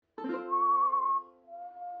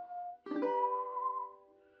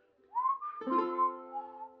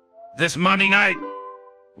This Monday night,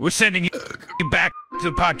 we're sending you back to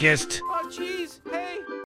the podcast. Oh, jeez. Hey.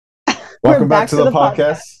 Welcome back to the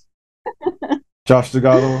podcast. Josh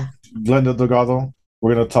Delgado, Glenda Delgado.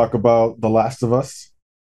 We're going to talk about The Last of Us.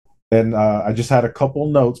 And I just had a couple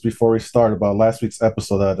notes before we start about last week's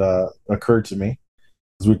episode that occurred to me.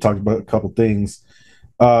 As we talked about a couple things.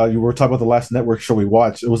 You were talking about the last network show we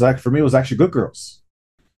watched. It was actually, for me, it was actually Good Girls.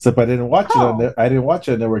 Except I didn't watch it on I didn't watch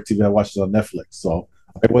it on network TV. I watched it on Netflix. So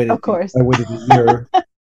I waited. Of course. I waited a year.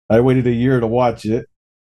 I waited a year to watch it.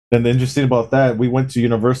 And the interesting about that, we went to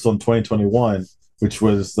Universal in 2021, which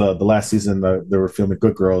was the last season that they were filming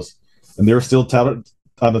Good Girls, and they were still touted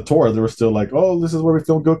on the tour. They were still like, "Oh, this is where we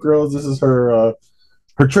filmed Good Girls. This is her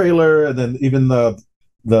trailer." And then even the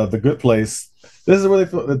Good Place. This is where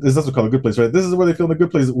they film. This doesn't call it Good Place, right? This is where they filmed the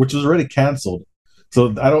Good Place, which was already canceled.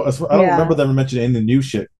 So I don't remember them mentioning any new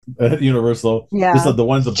shit at Universal. Yeah, just like the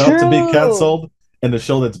ones about to be canceled and the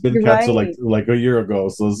show that's been canceled like a year ago.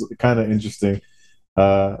 So it's kind of interesting.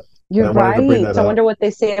 You're right. So I wonder what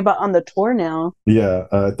they say about on the tour now. Yeah,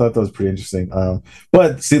 I thought that was pretty interesting.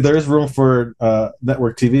 But see, there is room for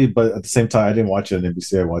network TV, but at the same time, I didn't watch it on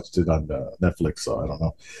NBC. I watched it on Netflix, so I don't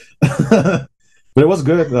know. But it was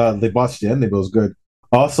good. They botched the ending, but it was good.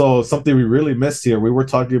 Also, something we really missed here, we were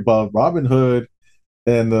talking about Robin Hood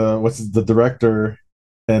and the director,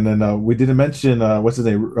 and then we didn't mention what's his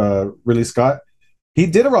name, Ridley Scott. He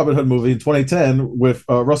did a Robin Hood movie in 2010 with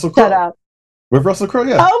Russell Crowe. Shut up. With Russell Crowe,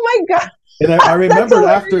 yeah. Oh my god! And I remembered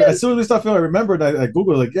after, as soon as we stopped filming, I remembered. I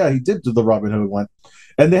googled, like, yeah, he did do the Robin Hood one,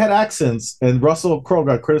 and they had accents, and Russell Crowe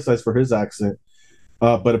got criticized for his accent.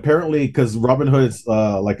 But apparently, because Robin Hood's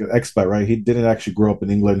like an expat, right? He didn't actually grow up in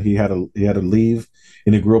England. He had to leave,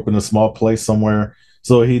 and he grew up in a small place somewhere.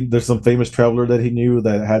 So there's some famous traveler that he knew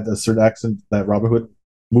that had a certain accent that Robin Hood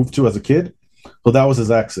moved to as a kid. So that was his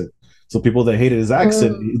accent. So people that hated his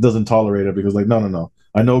accent, he doesn't tolerate it because, like, no.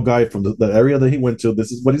 I know a guy from the area that he went to.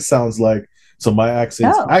 This is what he sounds like. So my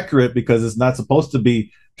accent's accurate because it's not supposed to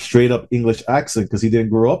be straight up English accent because he didn't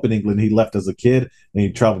grow up in England. He left as a kid and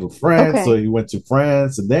he traveled to France. So he went to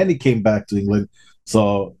France and then he came back to England.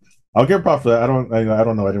 So I'll give him props for that. I don't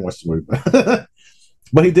know. I didn't watch the movie,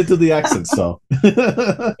 but he did do the accent. So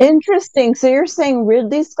interesting. So you're saying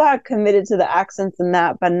Ridley Scott committed to the accents in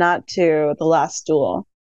that, but not to The Last Duel.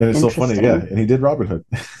 And it's so funny, yeah. And he did Robin Hood.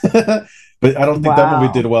 But I don't think that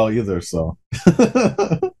movie did well either. So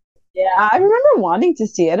yeah, I remember wanting to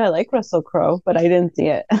see it. I like Russell Crowe, but I didn't see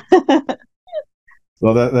it.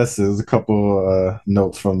 So that's it. There's a couple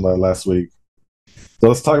notes from last week. So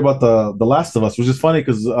let's talk about the Last of Us, which is funny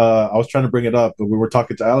because I was trying to bring it up, but we were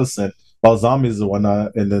talking to Allison about zombies and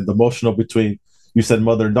whatnot, and then the emotional between, you said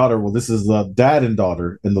mother and daughter. Well, this is the dad and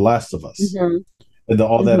daughter in The Last of Us, and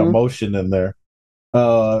all that emotion in there.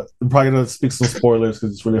 I'm probably gonna speak some spoilers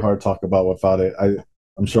because it's really hard to talk about without it.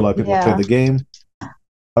 I'm sure a lot of people play the game.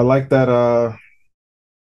 I like that.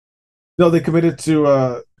 They committed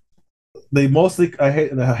to. They mostly. I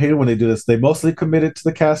hate it when they do this. They mostly committed to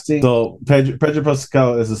the casting. So Pedro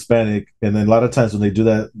Pascal is Hispanic, and then a lot of times when they do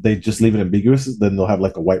that, they just leave it ambiguous. Then they'll have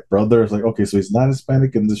like a white brother. It's like, okay, so he's not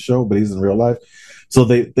Hispanic in the show, but he's in real life. So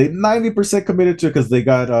they 90% committed to it because they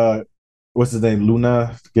got what's his name?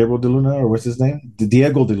 Gabriel de Luna, or what's his name?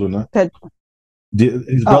 Diego de Luna.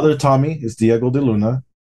 His brother Tommy is Diego de Luna.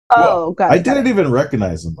 Oh, God. I didn't even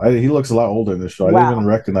recognize him. He looks a lot older in the show. I didn't even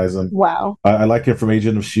recognize him. Wow. I like him from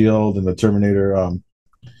Agent of S.H.I.E.L.D. and the Terminator.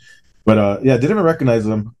 But I didn't even recognize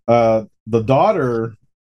him. The daughter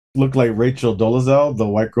looked like Rachel Dolezal, the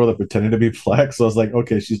white girl that pretended to be black. So I was like,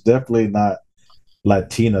 okay, she's definitely not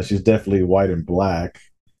Latina. She's definitely white and black.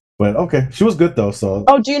 But okay, she was good though. So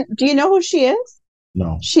do you know who she is?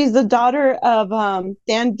 No, she's the daughter of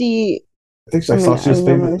Sandy. I think I saw she was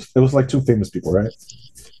famous. It was like two famous people, right?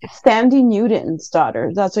 Sandy Newton's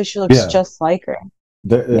daughter. That's why she looks just like her.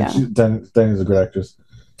 Danny's a good actress.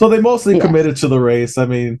 So they mostly committed to the race. I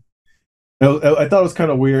mean, I thought it was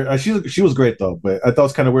kind of weird. She was great though, but I thought it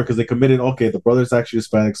was kind of weird because they committed. Okay, the brother's actually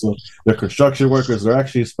Hispanic, so they're construction workers. They're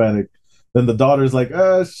actually Hispanic. Then the daughter's like,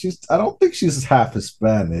 I don't think she's half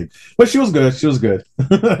Hispanic, but she was good. She was good.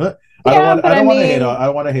 I don't want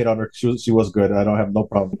to hate on her. She was good. I don't have no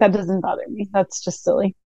problem. That doesn't bother me. That's just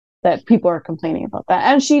silly that people are complaining about that.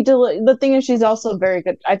 And the thing is, she's also very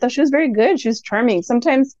good. I thought she was very good. She was charming.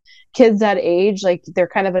 Sometimes kids that age, like, they're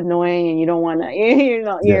kind of annoying, and you don't want to. You're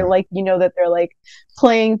like, that they're like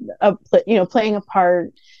playing a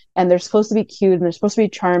part, and they're supposed to be cute and they're supposed to be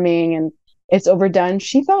charming, and it's overdone.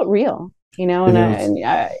 She felt real. And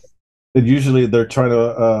usually they're trying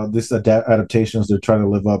to these adaptations. They're trying to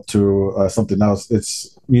live up to something else.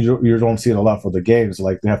 You don't see it a lot for the games.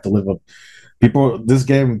 Like they have to live up This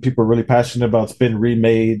game, people are really passionate about. It's been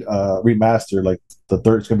remade, remastered. Like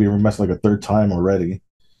it's gonna be remastered like a third time already.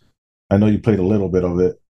 I know you played a little bit of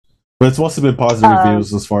it, but it's mostly been positive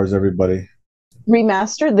reviews as far as everybody.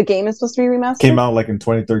 Remastered. The game is supposed to be remastered. Came out like in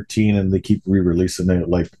 2013, and they keep re-releasing it,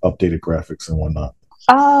 like updated graphics and whatnot.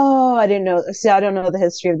 Oh, I didn't know. See, I don't know the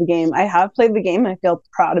history of the game. I have played the game. I feel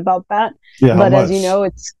proud about that. Yeah, but as you know,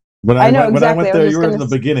 it's. When I went there, you were in the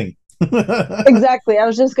beginning. Exactly. I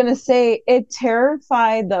was just gonna say it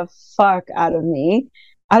terrified the fuck out of me.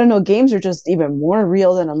 I don't know. Games are just even more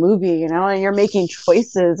real than a movie, and you're making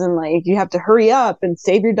choices, and like you have to hurry up and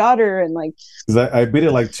save your daughter, and like. Because I beat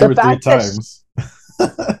it like 2 or 3 times.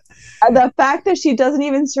 The fact that she doesn't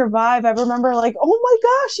even survive, I remember like, oh my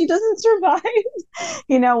gosh, she doesn't survive.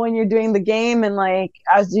 When you're doing the game, and like,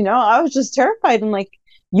 as you know, I was just terrified, and like.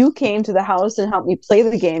 You came to the house and helped me play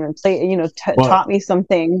the game and taught me some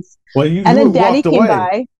things. Well, and then Danny came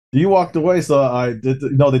by. You walked away, so I did.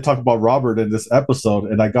 They talk about Robert in this episode,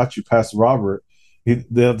 and I got you past Robert. That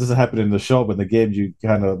doesn't happen in the show, but in the game you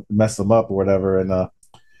kind of mess him up or whatever. And I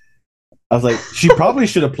was like, she probably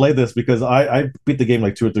should have played this because I beat the game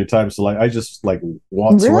like 2 or 3 times. So like I just like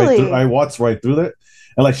waltzed right through. I waltzed right through it,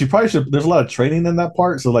 and like she probably should. There's a lot of training in that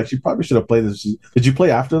part, so like she probably should have played this. Did you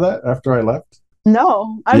play after that? After I left?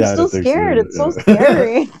 No, I'm still scared. So. It's so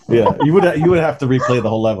scary. Yeah, you would have to replay the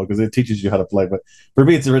whole level because it teaches you how to play. But for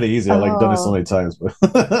me, it's really easy. I like done it so many times.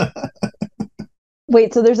 But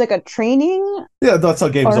wait, so there's like a training? Yeah, that's how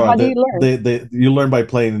games are. How do you learn? You learn by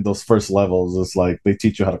playing in those first levels. It's like they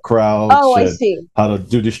teach you how to crouch. Oh, I see. How to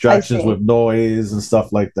do distractions with noise and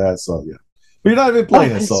stuff like that. So yeah, but you're not even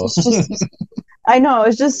playing it. So I know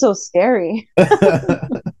it's just so scary.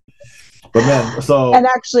 But man, and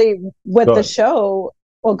actually with the show,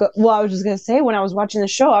 I was just gonna say when I was watching the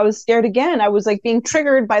show, I was scared again. I was like being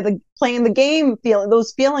triggered by playing the game,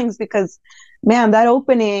 those feelings because, man, that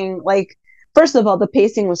opening, like, first of all, the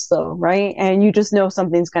pacing was slow, right? And you just know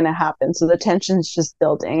something's gonna happen, so the tension's just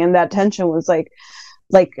building, and that tension was like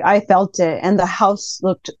I felt it, and the house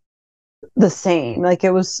looked the same, like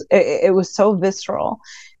it was so visceral.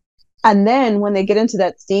 And then when they get into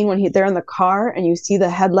that scene when they're in the car and you see the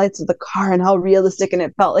headlights of the car and how realistic and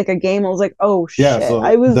it felt like a game, I was like, oh shit. Yeah, so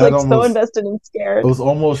I was like so invested and scared. It was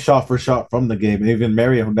almost shot for shot from the game. And even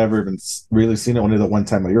Mary, who never even really seen it, only the one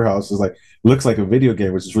time at your house, was like, looks like a video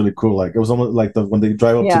game, which is really cool. Like it was almost like when they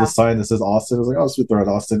drive up to the sign that says Austin, it was like, oh, sweet, they're at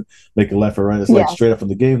Austin, make a left or right. It's like straight up from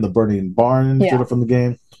the game, the burning barn straight up from the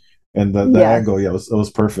game. And the angle, it was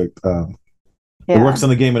perfect. It works in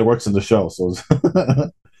the game and it works in the show. So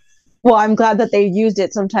well, I'm glad that they used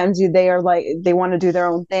it. Sometimes they are like they want to do their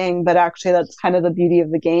own thing, but actually that's kind of the beauty of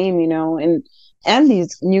the game, and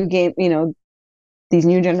these new these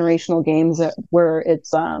new generational games where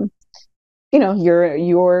it's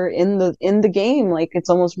you're in the game, like it's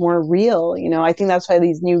almost more real. I think that's why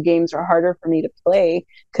these new games are harder for me to play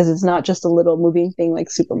because it's not just a little moving thing like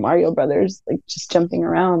Super Mario Brothers, like just jumping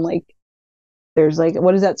around. Like there's like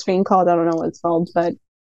what is that screen called? I don't know what it's called, but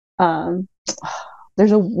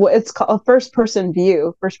it's called a first person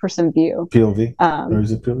view. POV. Or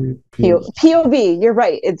is it POV? POV. You're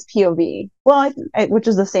right. It's POV. Well, which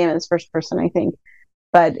is the same as first person, I think.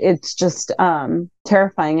 But it's just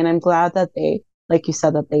terrifying, and I'm glad that they, like you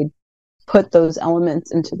said, that they put those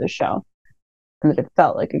elements into the show, and that it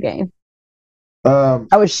felt like a game.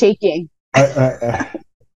 I was shaking. I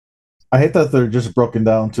hate that they're just broken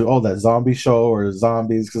down to that zombie show or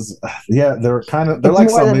zombies because they're like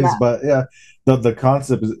zombies, but yeah. The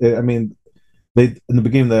concept is, I mean, they in the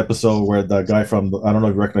beginning of the episode where the guy from I don't know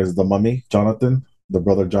if you recognize the Mummy, Jonathan, the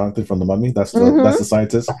brother Jonathan from the Mummy. That's the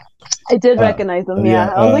scientist. I did recognize him. Yeah,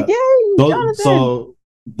 I was like, yay, Jonathan. So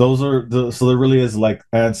there really is like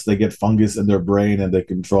ants. They get fungus in their brain and they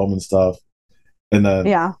control them and stuff. And then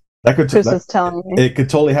that could Chris was telling me it could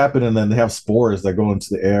totally happen. And then they have spores that go into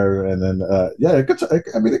the air. And then it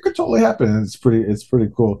could totally happen. And it's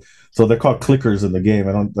pretty cool. So they're called clickers in the game.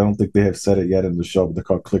 I don't think they have said it yet in the show, but they're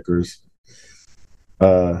called clickers.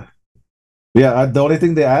 The only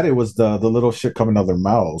thing they added was the little shit coming out of their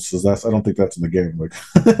mouths. So I don't think that's in the game. Like,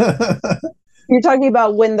 you're talking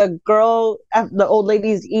about when the old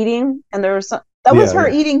lady's eating, and there was that was her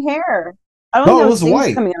eating hair. I don't know. It was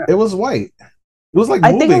white. It was white. It was like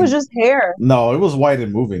moving. I think it was just hair. No, it was white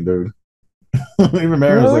and moving, dude. Even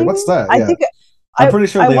Mary was like, "What's that?" I'm pretty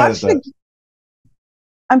sure they added that.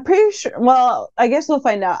 I'm pretty sure. Well, I guess we'll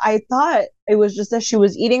find out. I thought it was just that she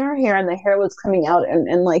was eating her hair and the hair was coming out,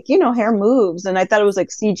 and like hair moves, and I thought it was like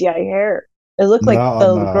CGI hair. It looked like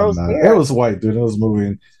the girl's hair. It was white, dude. It was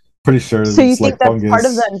moving. Pretty sure. So you think that's fungus. Part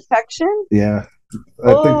of the infection? Yeah,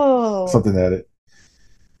 I think something added.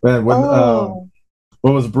 Man, when Oh,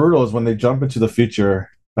 what was brutal is when they jump into the future.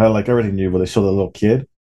 I like everything new, but they show the little kid.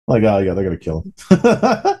 Like, oh yeah, they're gonna kill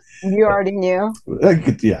him. you already knew.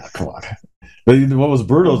 Yeah, come on. But what was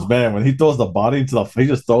brutal is, Oh, man, when he throws the body into he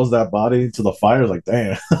just throws that body into the fire. Like,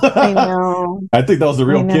 damn. I know. I think that was a I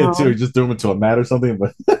real kid too. know. He just threw him into a mat or something.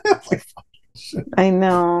 But like, shit, I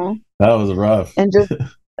know. that was rough. And just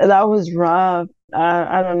that was rough.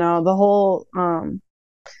 I don't know. The whole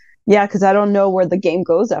yeah, because I don't know where the game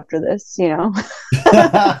goes after this, you know.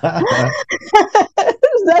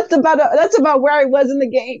 That's about where I was in the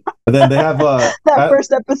game. And then they have That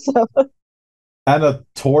first episode. Anna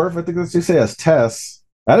Torv, I think that's what you say, as Tess.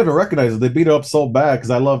 I didn't even recognize it. They beat her up so bad because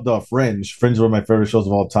I loved Fringe. Fringe was one of my favorite shows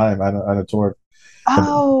of all time. Anna Torv as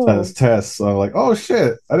Oh, Tess. So I'm like, oh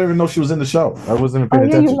shit! I didn't even know she was in the show. I wasn't even oh paying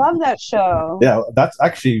yeah, you attention. love that show. Yeah, that's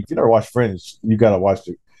actually, if you never watched Fringe, you gotta watch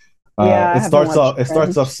it. Yeah, I haven't watched It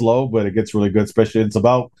starts off Fringe. slow, but it gets really good. Especially it's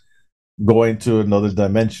about going to another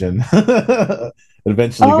dimension. It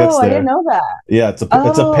eventually gets Oh, I didn't there. know that. Yeah,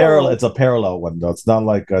 Oh, it's a parallel one though. It's not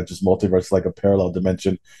like just multiverse, like a parallel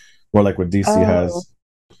dimension, more like what DC oh, has.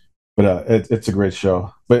 But it's a great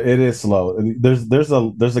show, but it is slow. There's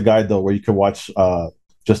a guide though where you can watch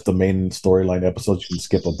just the main storyline episodes. You can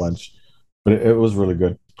skip a bunch, but it was really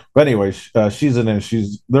good. But anyway, she's in it.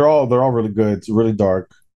 They're all really good. It's really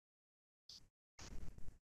dark.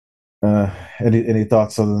 Any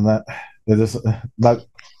thoughts other than that? It is not.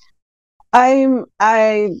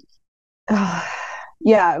 I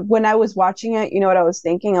yeah, when I was watching it, you know what I was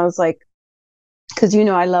thinking? I was like, because you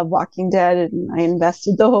know I love Walking Dead and I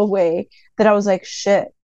invested the whole way that I was like, shit,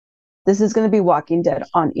 this is gonna be Walking Dead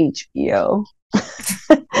on HBO.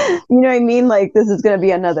 You know what I mean? Like this is gonna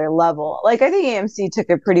be another level. Like I think AMC took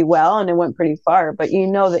it pretty well and it went pretty far, but you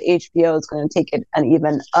know that HBO is gonna take it an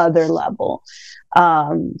even other level.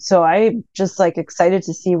 So I just like excited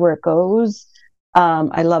to see where it goes.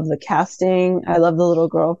 I love the casting. I love the little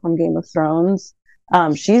girl from Game of Thrones.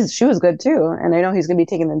 She was good too, and I know he's gonna be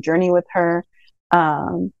taking the journey with her.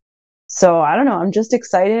 Um, so I don't know. I'm just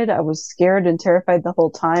excited. I was scared and terrified the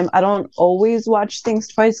whole time. I don't always watch things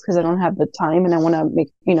twice because I don't have the time and I want to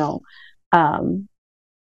make um,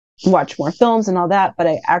 watch more films and all that. But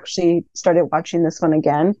I actually started watching this one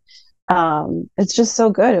again. It's just so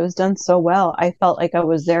good. It was done so well. I felt like I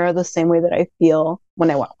was there the same way that I feel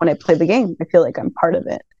when I play the game. I feel like I'm part of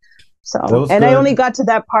it. That So, was and I only good. got to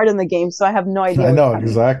that part in the game, so I have no idea I what's know coming.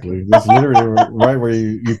 exactly. That's literally right where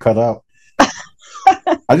you cut out.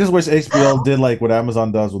 I just wish HBO did like what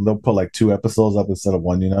Amazon does when they'll put like two episodes up instead of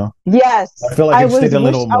one. I Yes, feel like it just needed a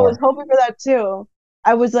little I was more. hoping for that too.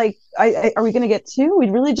 I was like, are we gonna get two? We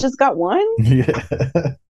really just got one. Yeah.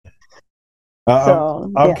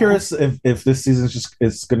 So I'm yeah. curious if this season just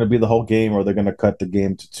it's going to be the whole game or they're going to cut the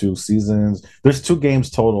game to two seasons. There's two games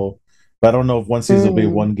total, but I don't know if one season will be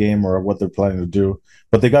Mm. one game or what they're planning to do.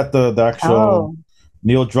 But they got the actual Oh.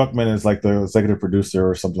 Neil Druckmann is like the executive producer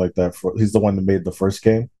or something like that. He's the one that made the first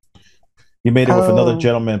game. He made it with another Oh.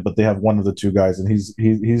 gentleman, but they have one of the two guys, and he's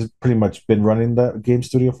pretty much been running that game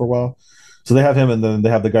studio for a while. So they have him, and then they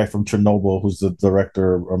have the guy from Chernobyl, who's the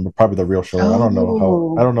director, or probably the real show. I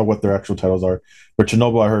Oh. don't know what their actual titles are, but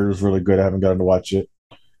Chernobyl I heard was really good. I haven't gotten to watch it.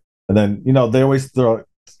 And then they always throw.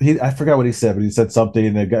 I forgot what he said, but he said something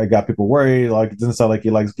and it got people worried. Like it didn't sound like he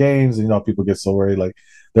likes games, and people get so worried. Like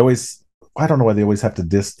they always, I don't know why they always have to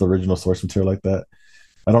diss the original source material like that.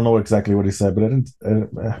 I don't know exactly what he said, but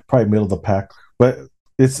probably middle of the pack. But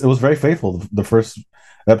it was very faithful. The first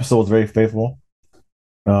episode was very faithful.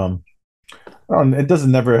 Um, it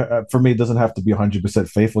doesn't never for me. It doesn't have to be 100%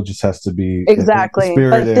 faithful. It just has to be in Exactly.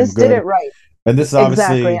 spirit But and this did good. it right. And this is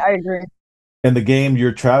Exactly. obviously I agree. in the game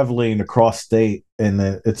you're traveling across state, and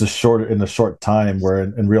it's a short time. Where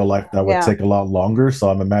in real life that would Yeah. take a lot longer. So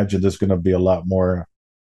I'm imagining there's going to be a lot more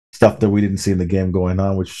stuff that we didn't see in the game going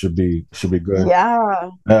on, which should be good. Yeah.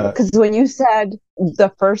 Uh, Because when you said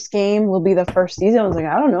the first game will be the first season, I was like,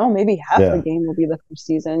 I don't know, maybe half the yeah, game will be the first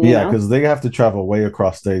season, you yeah, know? because they have to travel way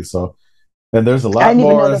across state. So and I didn't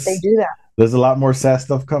even know that they do that. there's a lot more sad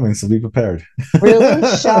stuff coming. So be prepared. Really?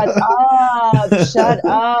 Shut up. Shut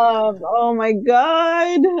up. Oh my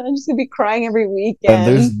God. I'm just gonna be crying every and weekend.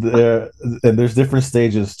 there's different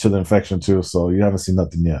stages to the infection too. So you haven't seen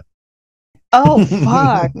nothing yet. Oh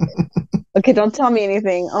fuck. Okay, don't tell me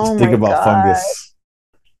anything. Just Oh think my about God. fungus.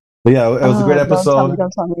 But yeah, it was a great Oh, don't tell me, episode.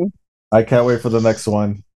 don't tell me. I can't wait for the next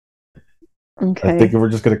one. I think Okay. we're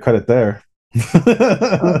just gonna cut it there.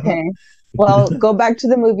 Okay. Well, go back to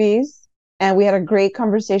the movies. And we had a great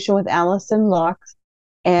conversation with Allison Locke.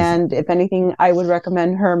 And if anything, I would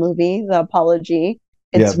recommend her movie, The Apology.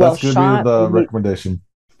 Yeah, It's well that's gonna be shot. the recommendation.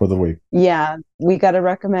 for the week. Yeah, we got to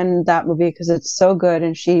recommend that movie because it's so good.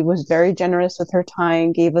 And she was very generous with her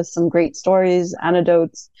time, gave us some great stories,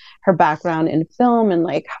 anecdotes, her background in film, and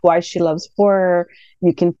like why she loves horror.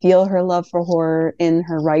 You can feel her love for horror in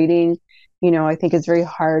her writing. I think it's very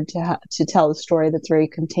hard to tell a story that's very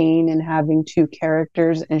contained and having two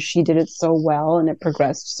characters, and she did it so well, and it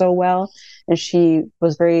progressed so well. And she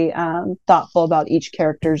was very thoughtful about each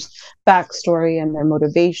character's backstory and their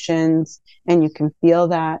motivations, and you can feel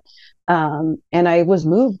that. And I was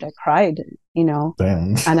moved. I cried,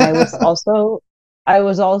 Damn. and I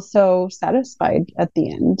was also satisfied at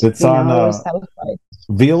the end. It's I on was satisfied.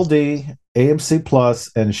 VOD, AMC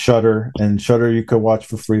Plus, and Shudder. And Shudder you could watch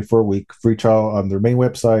for free for a week, free trial on their main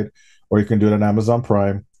website, or you can do it on Amazon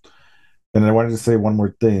Prime. And I wanted to say one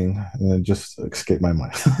more thing, and then just escaped my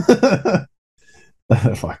mind.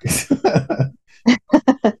 Fuck it.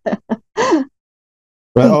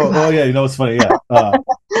 But oh yeah, it's funny. Yeah,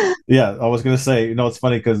 yeah. I was gonna say, it's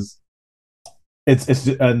funny because it's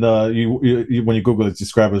and you when you Google it, it's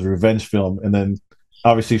described as a revenge film, and then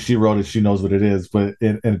obviously she wrote it, she knows what it is, but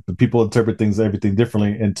and people interpret everything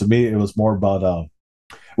differently. And to me, it was more about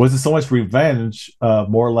wasn't so much revenge,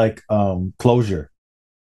 more like closure.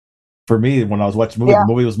 For me, when I was watching the movie, the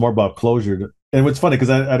movie was more about closure. And it's funny because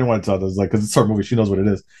I didn't want to tell this, because it's her movie, she knows what it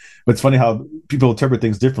is. But it's funny how people interpret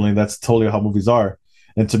things differently. That's totally how movies are.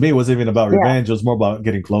 And to me, it wasn't even about revenge. It was more about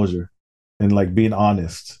getting closure and like being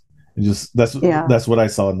honest. And just that's what I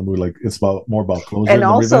saw in the movie. Like it's more about closure and than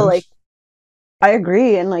also revenge. like I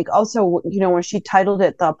agree. And like also, when she titled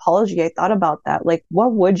it The Apology, I thought about that. Like,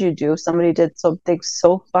 what would you do if somebody did something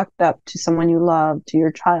so fucked up to someone you love, to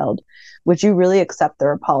your child? Would you really accept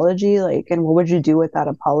their apology? Like, and what would you do with that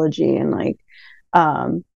apology? And like, I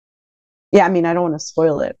mean, I don't want to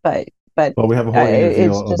spoil it, but we have a whole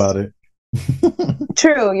interview about it.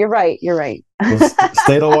 True, you're right. So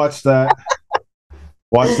stay to watch that.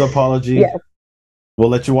 Watch The Apology. Yes. We'll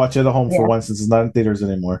let you watch it at home for once, since it's not in theaters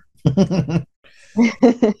anymore.